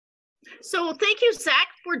So thank you, Zach,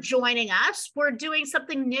 for joining us. We're doing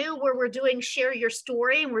something new where we're doing Share Your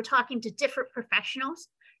Story, and we're talking to different professionals,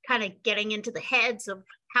 kind of getting into the heads of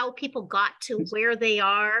how people got to where they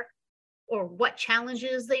are or what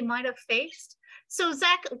challenges they might have faced. So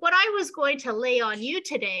Zach, what I was going to lay on you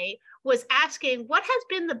today was asking what has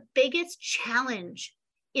been the biggest challenge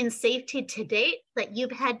in safety to date that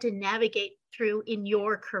you've had to navigate through in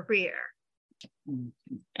your career?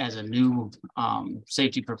 As a new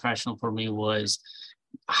safety professional for me was,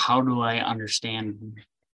 how do I understand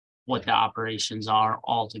what the operations are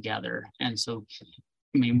altogether? And so,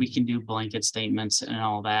 I mean, we can do blanket statements and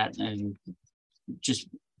all that and just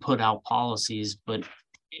put out policies, but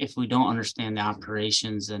if we don't understand the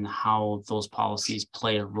operations and how those policies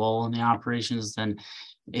play a role in the operations, then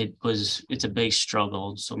it's a big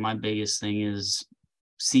struggle. So my biggest thing is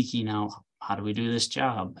seeking out, how do we do this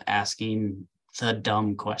job? Asking the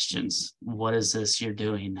dumb questions. What is this you're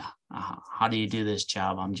doing? How do you do this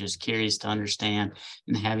job? I'm just curious to understand,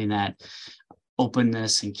 and having that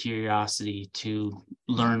openness and curiosity to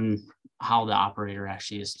learn how the operator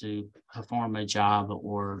actually is to perform a job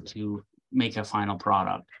or to make a final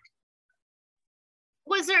product.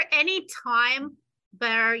 Was there any time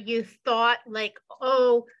where you thought like,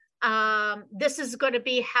 this is going to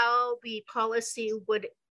be how the policy would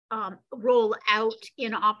roll out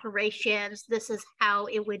in operations. This is how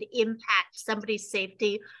it would impact somebody's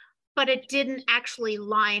safety, but it didn't actually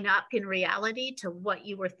line up in reality to what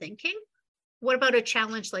you were thinking? What about a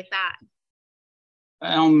challenge like that?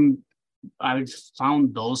 I've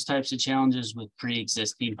found those types of challenges with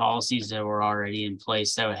pre-existing policies that were already in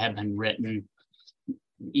place that have been written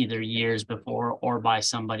either years before or by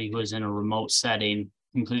somebody who is in a remote setting,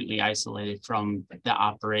 completely isolated from the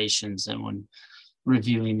operations. And when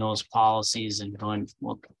reviewing those policies and going,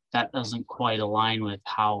 well, that doesn't quite align with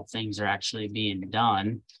how things are actually being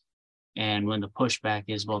done. And when the pushback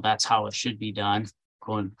is, well, that's how it should be done,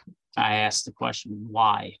 I asked the question,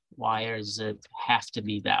 why? Why does it have to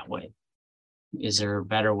be that way? Is there a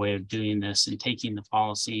better way of doing this? And taking the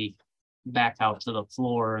policy back out to the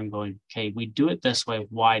floor and going, okay, we do it this way.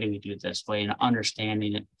 Why do we do it this way? And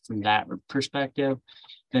understanding it from that perspective,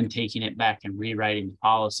 then taking it back and rewriting the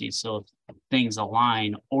policy so if things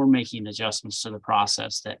align, or making adjustments to the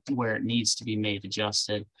process that where it needs to be made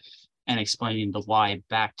adjusted, and explaining the why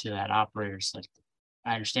back to that operator. So like,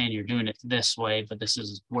 I understand you're doing it this way, but this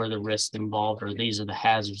is where the risks involved, or these are the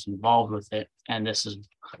hazards involved with it. And this is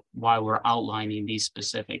why we're outlining these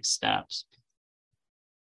specific steps.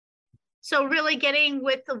 So really getting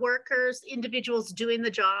with the workers, individuals doing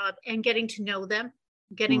the job, and getting to know them,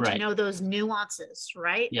 getting to know those nuances,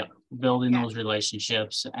 right? Yep. Building those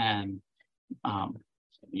relationships, and,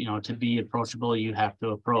 to be approachable, you have to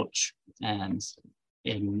approach, and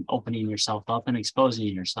in opening yourself up and exposing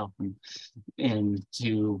yourself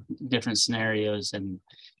into different scenarios. And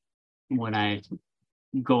when I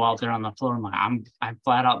go out there on the floor, I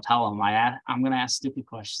flat out tell them I'm going to ask stupid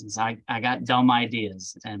questions. I got dumb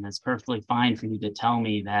ideas, and it's perfectly fine for you to tell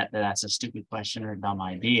me that that's a stupid question or a dumb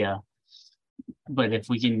idea. But if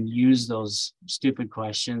we can use those stupid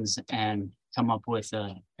questions and come up with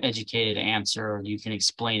an educated answer, or you can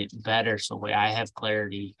explain it better so way I have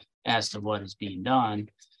clarity as to what is being done.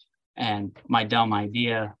 And my dumb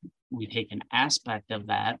idea, we take an aspect of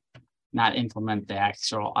that, not implement the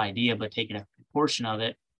actual idea, but take a portion of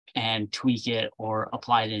it and tweak it or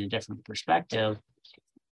apply it in a different perspective.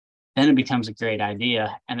 Then it becomes a great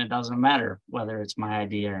idea, and it doesn't matter whether it's my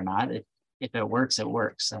idea or not. If it works, it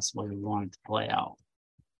works. That's what we want it to play out.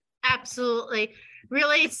 Absolutely.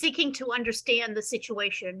 Really seeking to understand the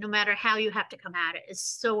situation, no matter how you have to come at it, is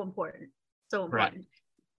so important. So important. Right.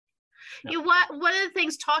 Yep. One of the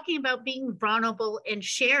things, talking about being vulnerable and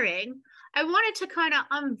sharing, I wanted to kind of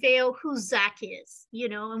unveil who Zach is,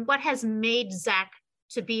 and what has made Zach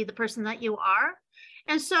to be the person that you are.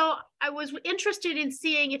 And so I was interested in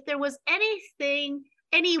seeing if there was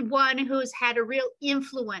anyone who's had a real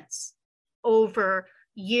influence over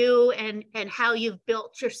you and how you've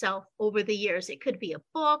built yourself over the years. It could be a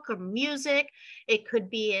book or music. It could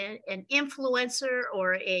be an influencer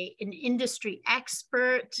or an industry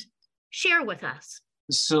expert. Share with us.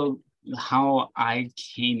 So how I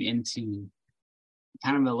came into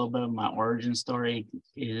kind of a little bit of my origin story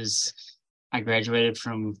is I graduated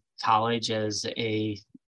from college as a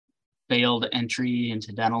failed entry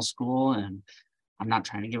into dental school, and I'm not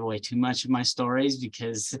trying to give away too much of my stories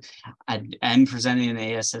because I am presenting an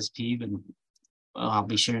ASSP, but I'll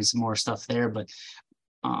be sharing some more stuff there. But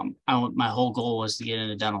my whole goal was to get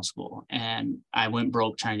into dental school, and I went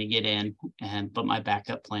broke trying to get in. But my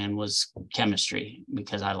backup plan was chemistry,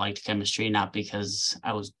 because I liked chemistry, not because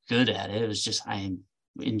I was good at it. It was just I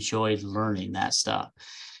enjoyed learning that stuff.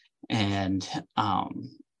 And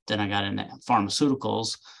then I got into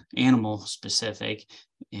pharmaceuticals, animal specific,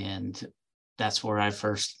 and that's where I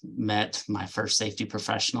first met my first safety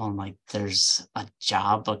professional. I'm like, there's a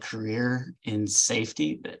job, a career in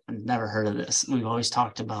safety? I've never heard of this. We've always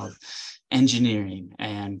talked about engineering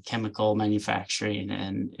and chemical manufacturing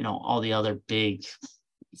and, all the other big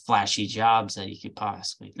flashy jobs that you could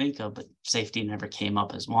possibly think of, but safety never came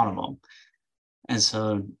up as one of them. And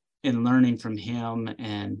so in learning from him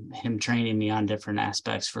and him training me on different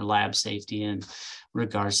aspects for lab safety in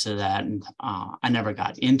regards to that, and I never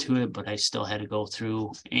got into it, but I still had to go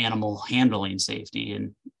through animal handling safety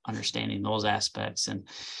and understanding those aspects. And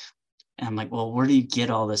I'm like, well, where do you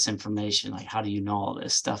get all this information? Like, how do you know all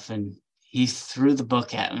this stuff? And he threw the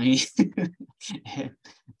book at me,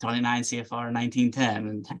 29 CFR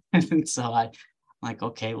 1910. And so I'm like,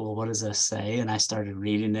 okay, well, what does this say? And I started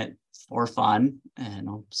reading it for fun. And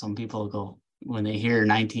some people go, when they hear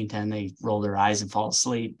 1910, they roll their eyes and fall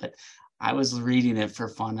asleep. But I was reading it for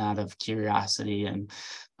fun out of curiosity, and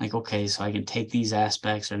like, okay, so I can take these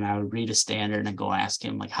aspects, and I would read a standard and I go ask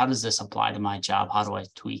him, like, how does this apply to my job? How do I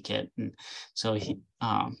tweak it? And so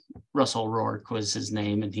Russell Rourke was his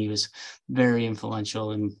name, and he was very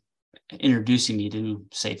influential in introducing me to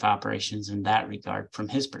safe operations in that regard from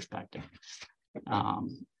his perspective.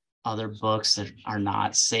 Other books that are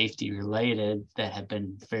not safety related that have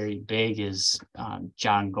been very big is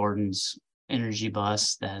John Gordon's Energy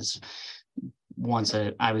Bus. That's once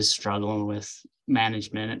I was struggling with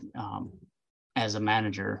management as a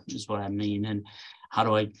manager is what I mean, and how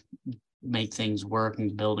do I make things work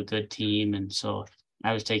and build a good team. And so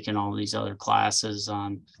I was taking all these other classes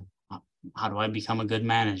on how do I become a good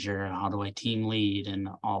manager, how do I team lead, and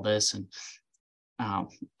all this, and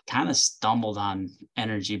kind of stumbled on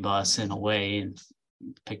Energy Bus in a way and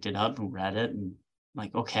picked it up and read it, and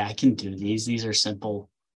like, okay, I can do these are simple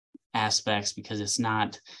aspects, because it's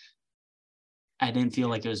not, I didn't feel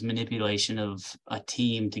like it was manipulation of a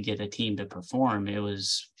team to get a team to perform. It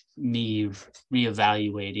was me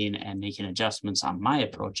reevaluating and making adjustments on my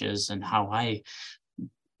approaches and how I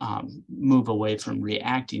move away from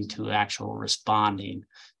reacting to actual responding.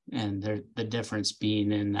 And the difference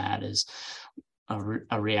being in that is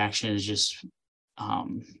a reaction is just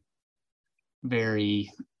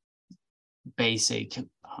very basic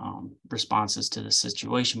responses to the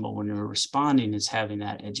situation, but when you're responding, it's having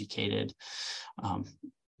that educated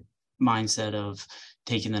mindset of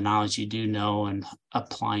taking the knowledge you do know and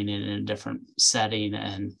applying it in a different setting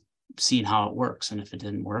and seeing how it works. And if it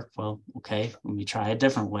didn't work, well, okay, let me try a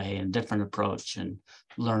different way and different approach, and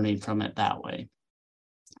learning from it that way.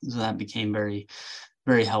 So that became very,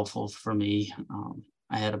 very helpful for me.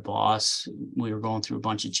 I had a boss, we were going through a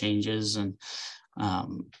bunch of changes, and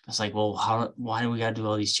it's like, well, why do we got to do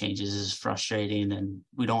all these changes? It's frustrating, and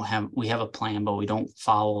we have a plan, but we don't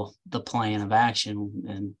follow the plan of action,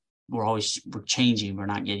 and we're changing, we're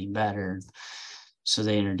not getting better. So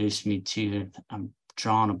they introduced me to, I'm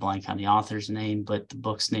drawing a blank on the author's name, but the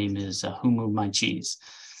book's name is Who Moved My Cheese?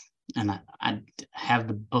 And I have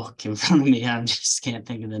the book in front of me, I just can't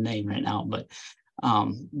think of the name right now, but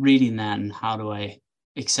reading that, and how do I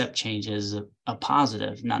accept change as a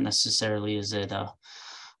positive, not necessarily is it a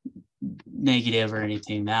negative or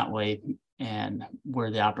anything that way, and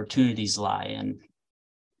where the opportunities lie. And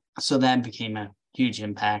so that became a huge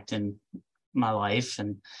impact in my life.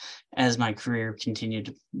 And as my career continued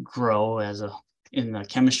to grow in the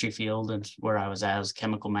chemistry field, and where I was as a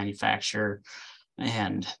chemical manufacturer,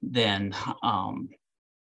 and then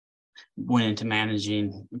went into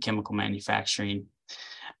managing chemical manufacturing,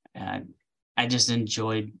 I just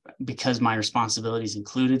enjoyed, because my responsibilities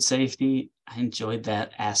included safety, I enjoyed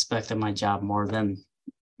that aspect of my job more than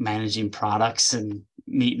managing products and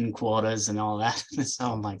meeting quotas and all that.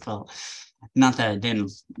 So I'm like, well, not that I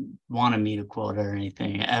didn't want to meet a quota or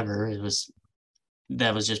anything ever.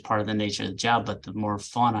 That was just part of the nature of the job. But the more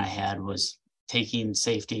fun I had was taking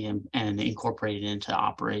safety and incorporating it into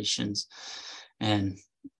operations and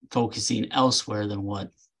focusing elsewhere than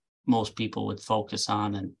what most people would focus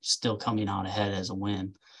on, and still coming out ahead as a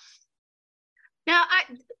win. Now, I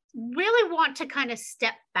really want to kind of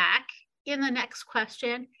step back in the next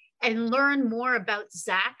question and learn more about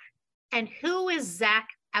Zach, and who is Zach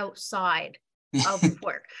outside of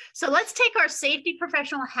work. So let's take our safety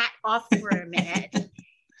professional hat off for a minute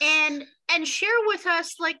and share with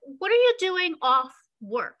us, like, what are you doing off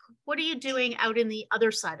work? What are you doing out in the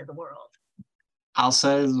other side of the world?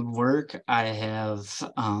 Outside of the work, I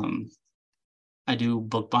do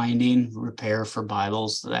bookbinding, repair for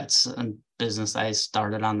Bibles. That's a business I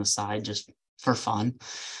started on the side just for fun.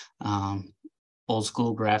 Old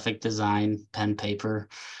school graphic design, pen, paper,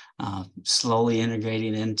 slowly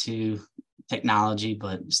integrating into technology,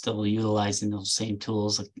 but still utilizing those same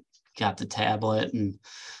tools. Like got the tablet and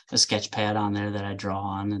a sketch pad on there that I draw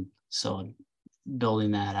on. And so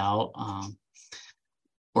building that out,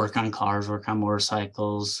 work on cars, work on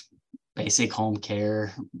motorcycles, basic home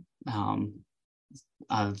care.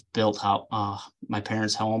 I've built out my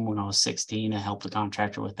parents' home when I was 16. I helped the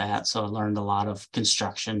contractor with that. So I learned a lot of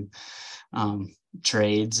construction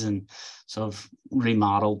trades. And so I've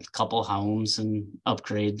remodeled a couple homes and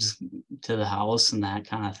upgrades to the house and that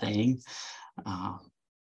kind of thing.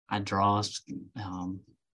 I draw,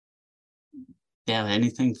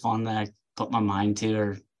 anything fun that I put my mind to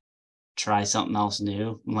or try something else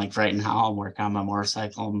new. Like right now, I'm working on my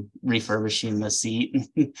motorcycle. I'm refurbishing the seat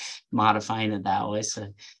and modifying it that way. So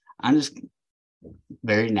I'm just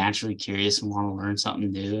very naturally curious and want to learn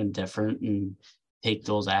something new and different and take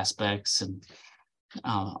those aspects and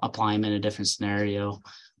apply them in a different scenario.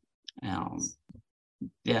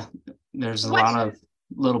 There's a lot of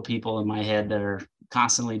little people in my head that are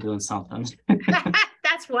constantly doing something.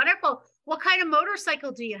 That's wonderful. What kind of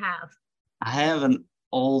motorcycle do you have? I have an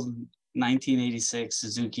old 1986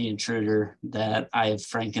 Suzuki Intruder that I have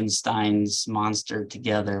Frankenstein's monster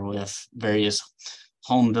together with various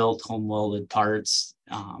home-built, home-welded parts,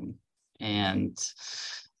 and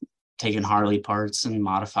taken Harley parts and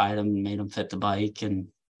modified them and made them fit the bike and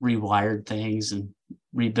rewired things and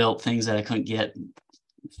rebuilt things that I couldn't get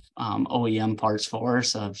OEM parts for.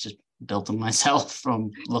 So I've just built them myself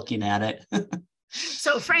from looking at it.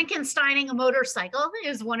 So Frankensteining a motorcycle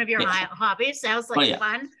is one of your hobbies. Sounds like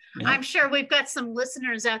fun. Yeah. I'm sure we've got some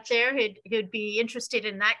listeners out there who'd be interested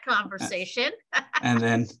in that conversation. And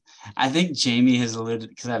then I think Jamie has alluded,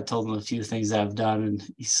 because I've told him a few things that I've done, and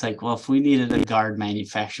he's like, well, if we needed a guard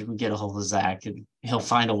manufactured, we'd get a hold of Zach and he'll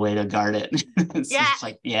find a way to guard it. It's just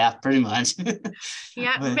like, yeah, pretty much.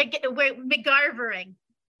 Yeah, MacGyvering.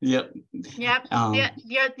 Yep. Yep.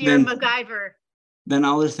 You're MacGyver. Then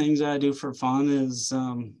other things I do for fun is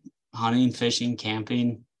hunting, fishing,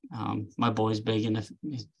 camping. My boy's big into.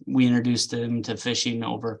 We introduced him to fishing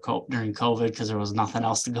during COVID because there was nothing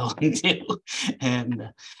else to go and do, and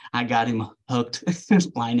I got him hooked,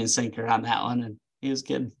 line and sinker on that one, and he was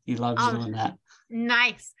good. He loves doing that.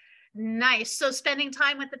 Nice. So spending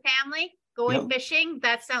time with the family, going fishing,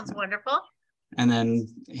 that sounds wonderful. And then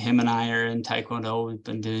him and I are in Taekwondo. We've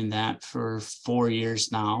been doing that for 4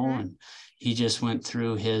 years now, and he just went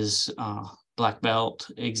through his black belt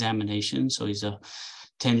examination. So he's a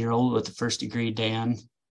 10-year-old with the first degree Dan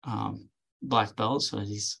black belt. So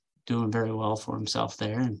he's doing very well for himself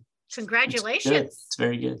there. And congratulations. It's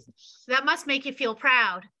very good. That must make you feel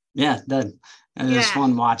proud. Yeah, it does. And it's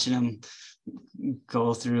fun watching him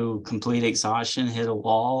go through complete exhaustion, hit a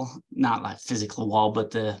wall, not like physical wall,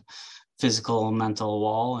 but the physical and mental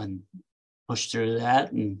wall, and push through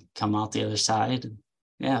that and come out the other side.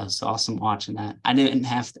 Yeah, it was awesome watching that.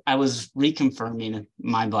 I was reconfirming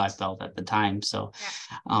my black belt at the time. So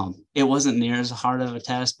it wasn't near as hard of a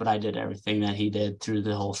test, but I did everything that he did through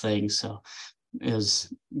the whole thing. So it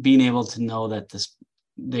was being able to know that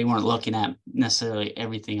they weren't looking at necessarily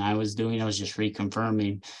everything I was doing. I was just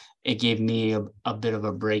reconfirming. It gave me a bit of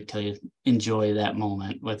a break to enjoy that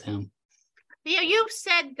moment with him. Yeah, you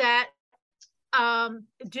said that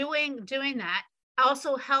doing that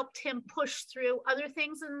also helped him push through other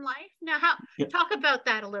things in life. Now, talk about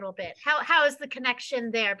that a little bit. How is the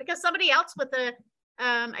connection there? Because somebody else with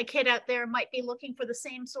a kid out there might be looking for the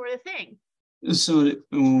same sort of thing. So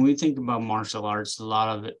when we think about martial arts, a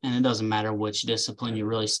lot of it, and it doesn't matter which discipline you're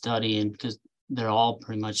really studying, because they're all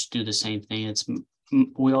pretty much do the same thing.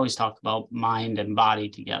 We always talk about mind and body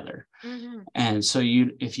together. And so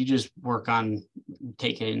if you just work on,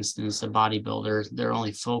 take an instance, a bodybuilder, they're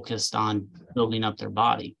only focused on building up their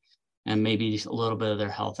body and maybe a little bit of their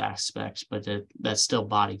health aspects, but that's still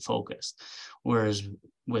body focused. Whereas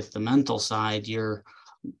with the mental side, you're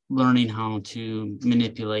learning how to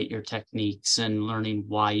manipulate your techniques and learning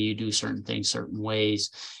why you do certain things certain ways,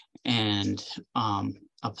 and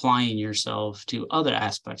applying yourself to other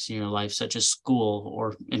aspects in your life, such as school,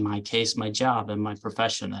 or in my case, my job and my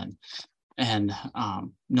profession. And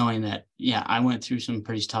knowing that, I went through some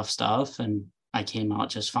pretty tough stuff and I came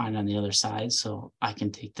out just fine on the other side. So I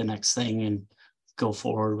can take the next thing and go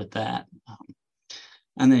forward with that.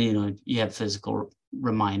 And then, you have physical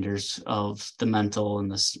reminders of the mental and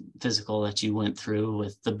the physical that you went through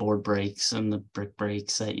with the board breaks and the brick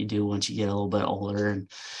breaks that you do once you get a little bit older, and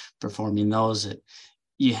performing those.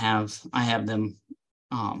 I have them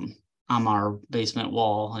on our basement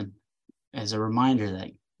wall, and as a reminder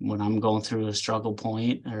that when I'm going through a struggle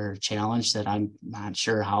point or challenge that I'm not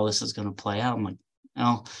sure how this is going to play out, I'm like,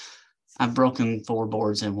 well, I've broken 4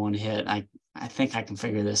 boards in one hit. I think I can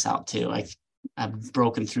figure this out too. I've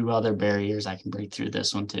broken through other barriers. I can break through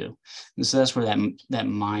this one too. And so that's where that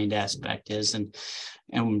mind aspect is. And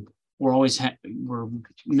we're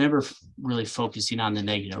never really focusing on the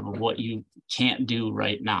negative of what you can't do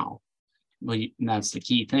right now. Well, that's the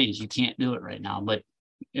key thing, is you can't do it right now, but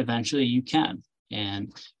eventually you can.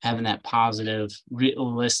 And having that positive,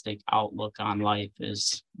 realistic outlook on life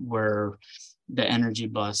is where the Energy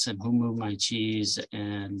Bus and Who Moved My Cheese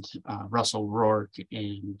and Russell Rourke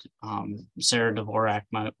and Sarah Dvorak,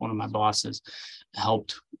 one of my bosses,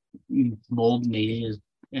 helped mold me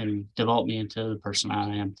and develop me into the person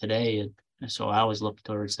I am today. And so I always look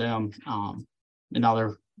towards them.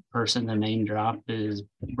 Another person to name drop is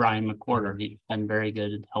Brian McWhorter. He's been very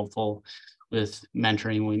good and helpful with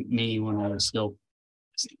mentoring me when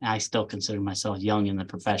I still consider myself young in the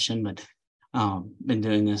profession, but been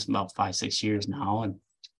doing this about 5-6 years now, and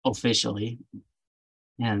officially.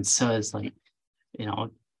 And so it's like, I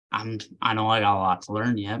know I got a lot to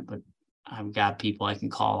learn yet, but I've got people I can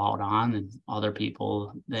call out on, and other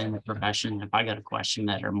people in the profession. If I got a question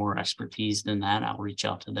that are more expertise than that, I'll reach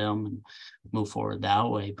out to them and move forward that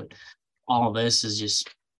way. But all of this is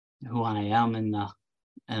just who I am in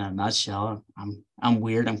a nutshell. I'm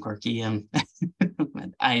weird, I'm quirky, and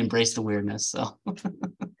I embrace the weirdness. So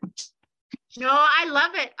no, I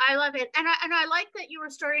love it. And I like that you were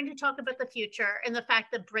starting to talk about the future and the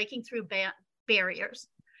fact that breaking through barriers,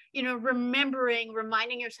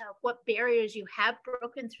 reminding yourself what barriers you have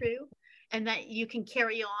broken through, and that you can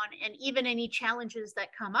carry on, and even any challenges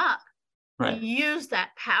that come up, right, use that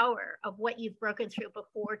power of what you've broken through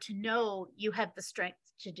before to know you have the strength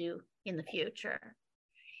to do in the future.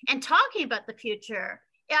 And talking about the future,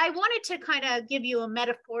 I wanted to kind of give you a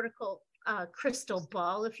metaphorical crystal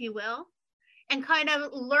ball, if you will, and kind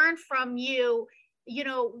of learn from you,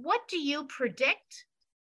 what do you predict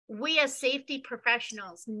we as safety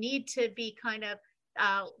professionals need to be kind of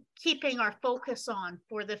keeping our focus on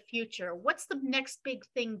for the future? What's the next big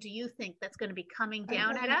thing, do you think, that's going to be coming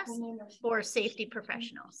down at us for safety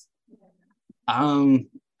professionals?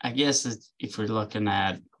 I guess if we're looking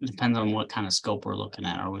at, it depends on what kind of scope we're looking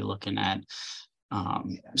at. Are we looking at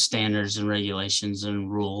standards and regulations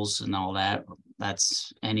and rules and all that?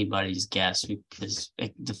 That's anybody's guess, because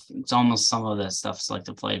it's almost, some of that stuff's like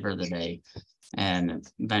the flavor of the day, and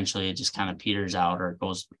eventually it just kind of peters out, or it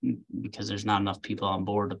goes, because there's not enough people on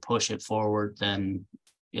board to push it forward. Then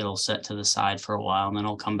it'll set to the side for a while, and then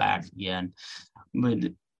it'll come back again. But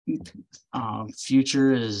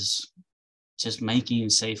future is just making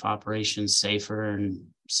safe operations safer and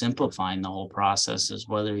simplifying the whole processes,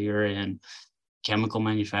 whether you're in chemical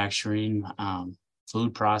manufacturing,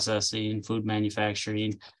 food processing, food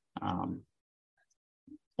manufacturing,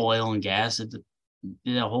 oil and gas.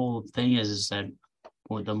 The whole thing is that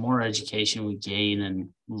the more education we gain and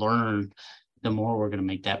learn, the more we're going to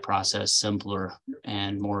make that process simpler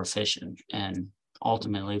and more efficient. And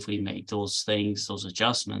ultimately, if we make those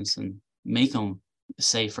adjustments and make them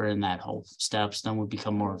safer in that whole steps, then we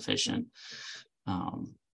become more efficient.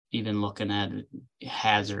 Even looking at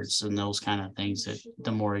hazards and those kind of things, that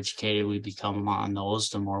the more educated we become on those,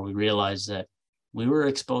 the more we realize that we were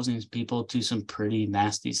exposing people to some pretty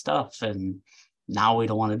nasty stuff, and now we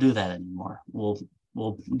don't want to do that anymore. We'll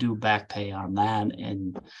do back pay on that,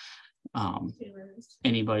 and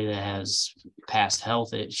anybody that has past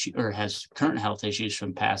health issue or has current health issues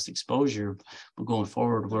from past exposure, but going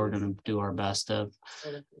forward, we're going to do our best to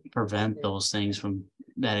prevent those things from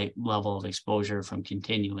that level of exposure from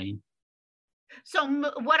continuing. So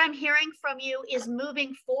what I'm hearing from you is,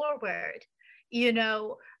 moving forward,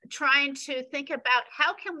 trying to think about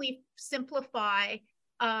how can we simplify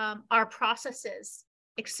our processes,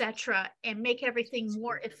 etc., and make everything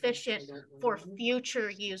more efficient for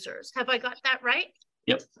future users. Have I got that right?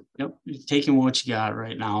 Yep. Taking what you got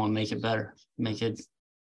right now and make it better. Make it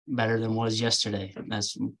better than was yesterday.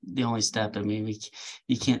 That's the only step. I mean,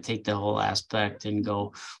 you can't take the whole aspect and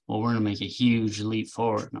go, well, we're going to make a huge leap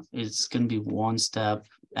forward. It's going to be one step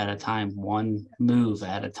at a time, one move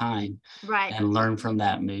at a time, right? And learn from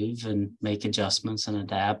that move and make adjustments and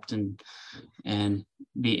adapt and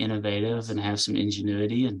be innovative and have some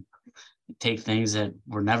ingenuity and take things that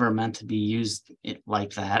were never meant to be used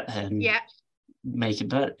like that and make it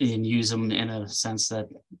better and use them in a sense that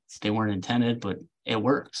they weren't intended, but it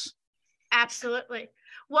works. Absolutely.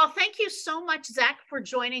 Well, thank you so much, Zach, for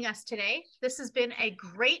joining us today. This has been a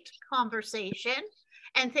great conversation.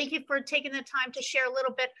 And thank you for taking the time to share a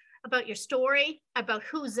little bit about your story, about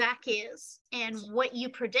who Zach is, and what you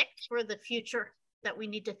predict for the future that we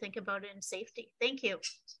need to think about in safety. Thank you.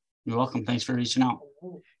 You're welcome. Thanks for reaching out.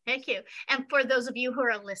 Thank you. And for those of you who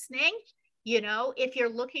are listening, you know, if you're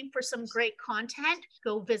looking for some great content,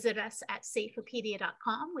 go visit us at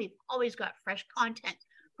safeopedia.com. We've always got fresh content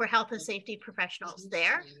for health and safety professionals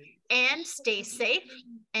there. And stay safe,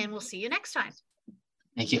 and we'll see you next time.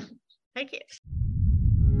 Thank you. Thank you.